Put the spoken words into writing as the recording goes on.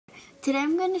Today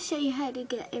I'm going to show you how to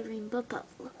get a rainbow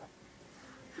puffle.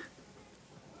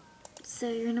 So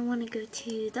you're going to want to go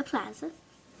to the plaza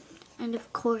and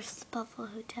of course the Puffle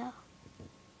Hotel.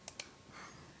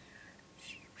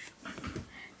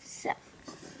 So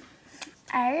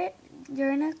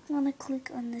you're going to want to click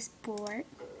on this board,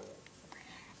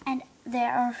 and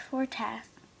there are 4 tasks,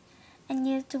 and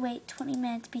you have to wait 20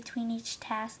 minutes between each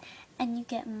task, and you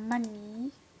get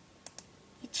money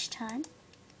each time.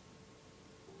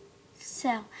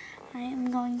 So I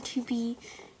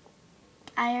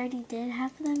already did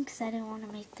half of them because I didn't want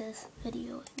to make this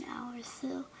video an hour.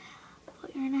 So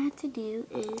what you're going to have to do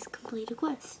is complete a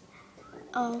quest.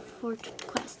 All 4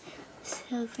 quests.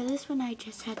 So for this one I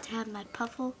just had to have my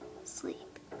Puffle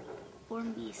sleep. Or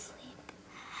me sleep.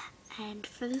 And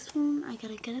for this one I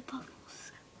gotta get a Puffle.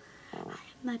 So I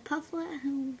have my Puffle at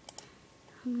home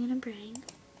I'm going to bring.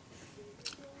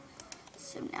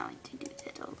 So now I have to do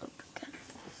that all over again.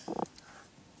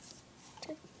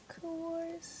 Of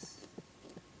course.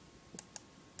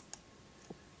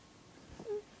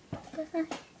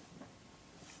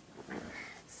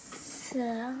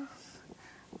 So,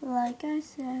 like I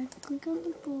said, click on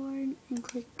the board and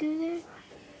click go there.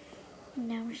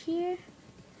 Now we're here.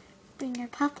 Bring your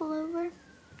Puffle over.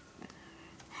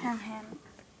 Have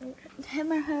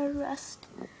him or her rest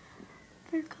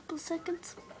for a couple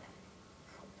seconds.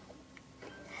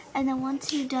 And then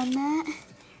once you've done that,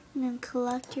 and then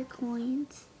collect your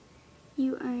coins,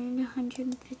 you earn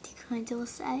 150 coins, it will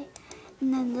say.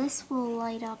 And then this will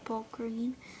light up all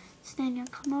green. So then you'll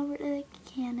come over to the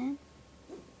cannon.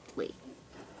 Wait.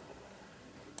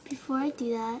 Before I do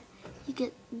that, you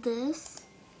get this,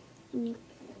 and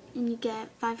you get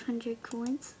 500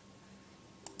 coins.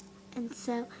 And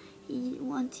so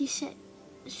once you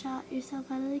shot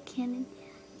yourself out of the cannon,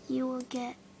 you will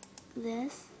get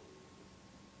this.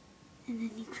 And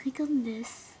then you click on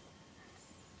this.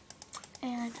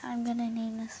 And I'm gonna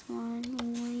name this one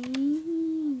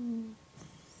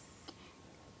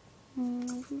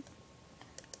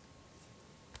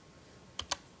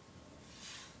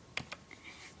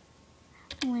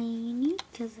Lainey,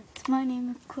 because it's my name,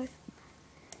 of course.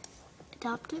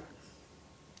 Adopted.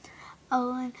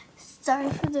 Oh, and sorry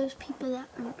for those people that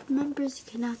aren't members.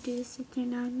 You cannot do this if you're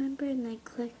not a member. And then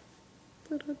click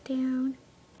a little down.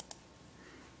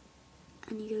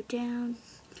 And you go down.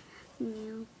 And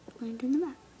you land in the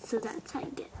map. So that's how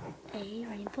you get a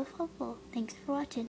rainbow puffle. Thanks for watching.